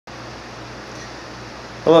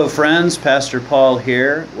Hello, friends. Pastor Paul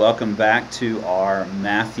here. Welcome back to our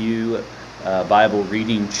Matthew Bible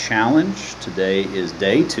Reading Challenge. Today is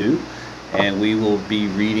day 2, and we will be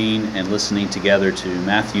reading and listening together to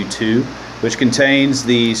Matthew 2, which contains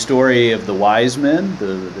the story of the wise men,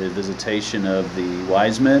 the visitation of the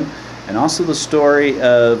wise men, and also the story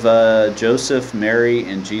of Joseph, Mary,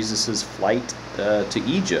 and Jesus' flight to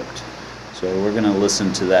Egypt. So we're going to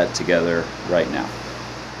listen to that together right now.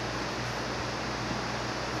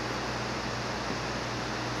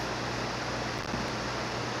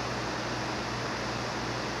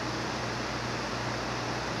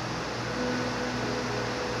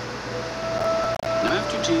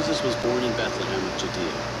 Jesus was born in Bethlehem of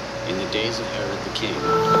Judea, in the days of Herod the king.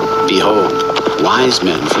 Behold, wise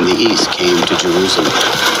men from the east came to Jerusalem.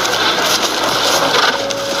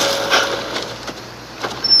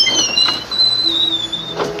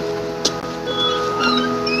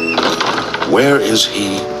 Where is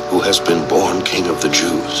he who has been born King of the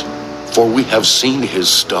Jews? For we have seen his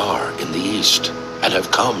star in the east, and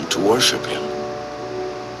have come to worship him.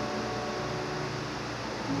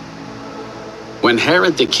 When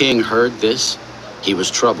Herod the king heard this, he was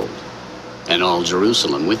troubled, and all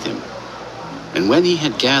Jerusalem with him. And when he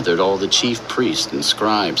had gathered all the chief priests and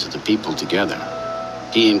scribes of the people together,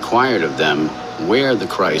 he inquired of them where the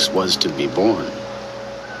Christ was to be born.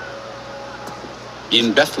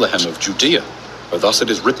 In Bethlehem of Judea, for thus it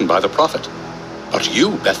is written by the prophet, But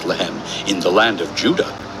you, Bethlehem, in the land of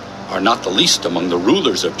Judah, are not the least among the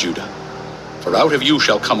rulers of Judah. For out of you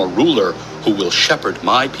shall come a ruler who will shepherd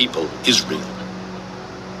my people Israel.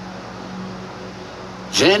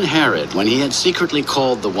 Then Herod, when he had secretly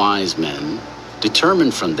called the wise men,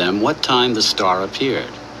 determined from them what time the star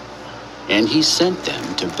appeared. And he sent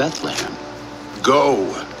them to Bethlehem.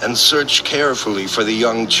 Go and search carefully for the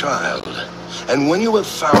young child, and when you have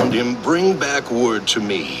found him, bring back word to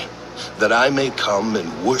me, that I may come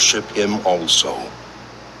and worship him also.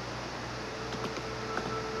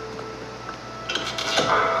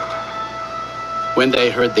 When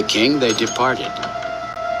they heard the king, they departed.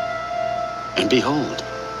 And behold,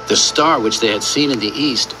 the star which they had seen in the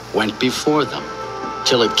east went before them,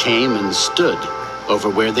 till it came and stood over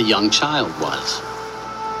where the young child was.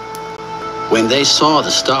 When they saw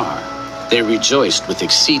the star, they rejoiced with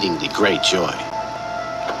exceedingly great joy.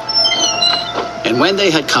 And when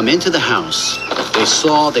they had come into the house, they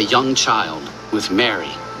saw the young child with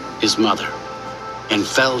Mary, his mother, and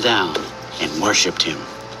fell down and worshipped him.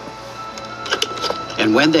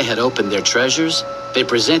 And when they had opened their treasures, they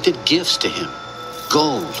presented gifts to him,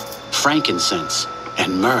 gold, frankincense,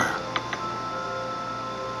 and myrrh.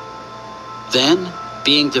 Then,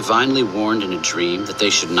 being divinely warned in a dream that they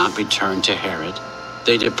should not return to Herod,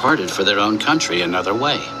 they departed for their own country another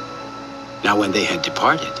way. Now when they had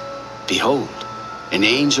departed, behold, an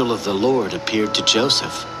angel of the Lord appeared to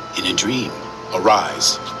Joseph in a dream.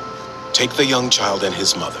 Arise, take the young child and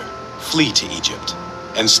his mother, flee to Egypt,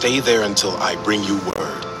 and stay there until I bring you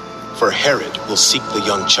word. For Herod will seek the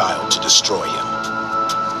young child to destroy him.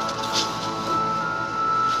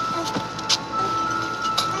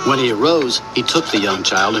 When he arose, he took the young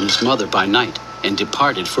child and his mother by night, and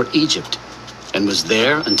departed for Egypt, and was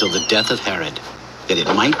there until the death of Herod, that it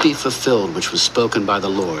might be fulfilled which was spoken by the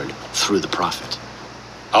Lord through the prophet.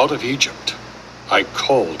 Out of Egypt I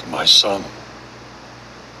called my son.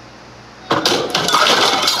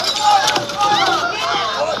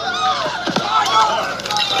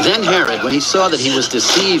 Then Herod, when he saw that he was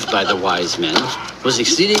deceived by the wise men, was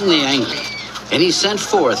exceedingly angry. And he sent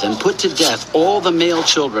forth and put to death all the male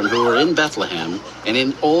children who were in Bethlehem and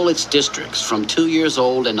in all its districts from 2 years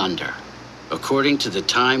old and under, according to the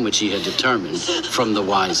time which he had determined from the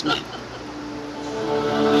wise men.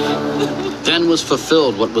 Then was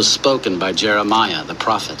fulfilled what was spoken by Jeremiah the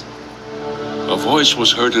prophet. A voice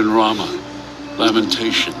was heard in Ramah,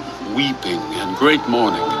 lamentation, weeping, and great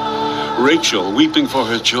mourning. Rachel weeping for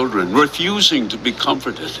her children, refusing to be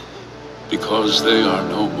comforted, because they are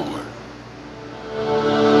no more.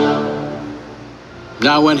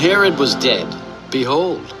 Now when Herod was dead,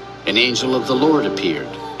 behold, an angel of the Lord appeared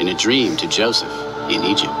in a dream to Joseph in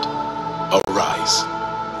Egypt. Arise,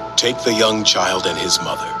 take the young child and his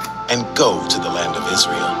mother, and go to the land of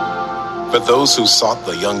Israel. For those who sought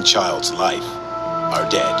the young child's life are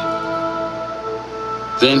dead.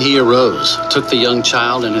 Then he arose, took the young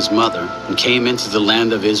child and his mother, and came into the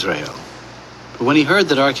land of Israel. But when he heard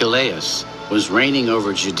that Archelaus was reigning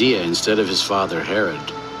over Judea instead of his father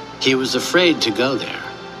Herod, he was afraid to go there,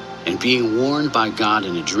 and being warned by God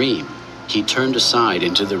in a dream, he turned aside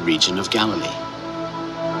into the region of Galilee.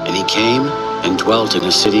 And he came and dwelt in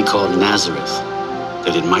a city called Nazareth,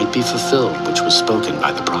 that it might be fulfilled which was spoken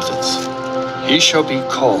by the prophets. He shall be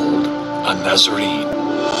called a Nazarene.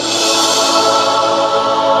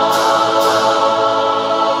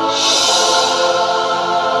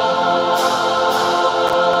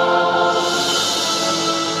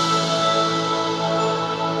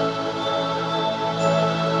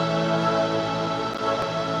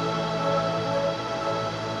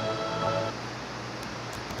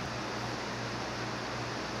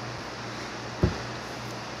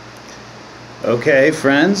 Okay,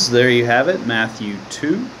 friends, there you have it, Matthew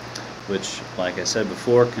 2, which, like I said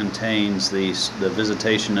before, contains the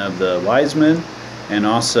visitation of the wise men, and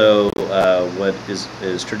also what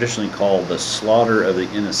is traditionally called the slaughter of the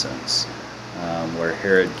innocents, where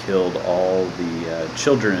Herod killed all the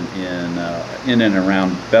children in and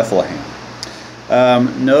around Bethlehem.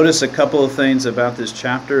 Notice a couple of things about this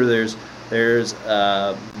chapter. There's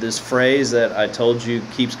this phrase that I told you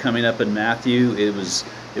keeps coming up in Matthew. It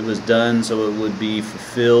was done so it would be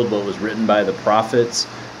fulfilled what was written by the prophets.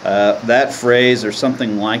 That phrase or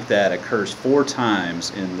something like that occurs 4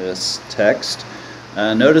 times in this text.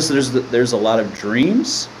 Notice there's a lot of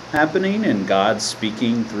dreams happening and God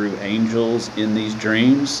speaking through angels in these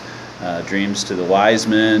dreams. Dreams to the wise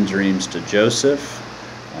men, dreams to Joseph.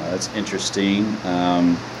 That's interesting,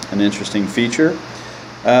 an interesting feature.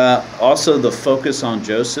 Also the focus on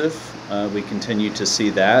Joseph. We continue to see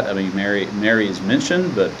that. I mean, Mary is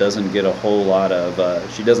mentioned, but doesn't get a whole lot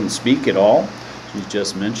of, she doesn't speak at all. She's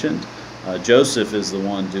just mentioned. Joseph is the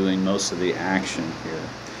one doing most of the action here.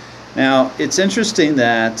 Now, it's interesting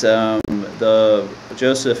that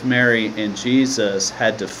Joseph, Mary, and Jesus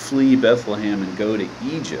had to flee Bethlehem and go to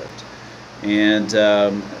Egypt. And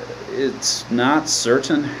it's not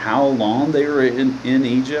certain how long they were in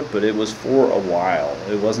Egypt, but it was for a while.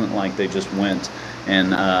 It wasn't like they just went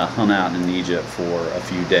and hung out in Egypt for a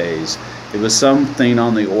few days. It was something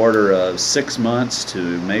on the order of 6 months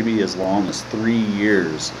to maybe as long as 3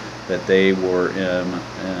 years that they were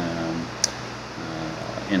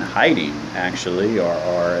in hiding, actually, or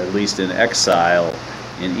at least in exile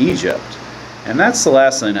in Egypt. And that's the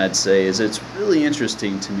last thing I'd say, is it's really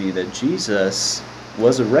interesting to me that Jesus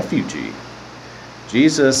was a refugee.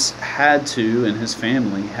 Jesus had to, and his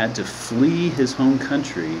family had to flee his home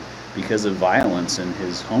country because of violence in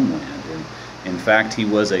his homeland. And in fact, he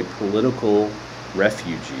was a political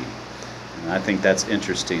refugee. And I think that's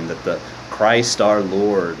interesting that the Christ our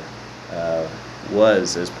Lord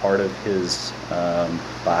was, as part of his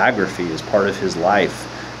biography, as part of his life,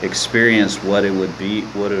 experienced what it would be,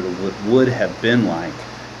 what it would have been like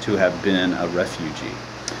to have been a refugee.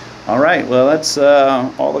 All right, well, that's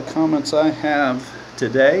all the comments I have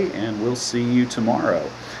today, and we'll see you tomorrow.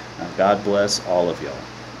 God bless all of y'all.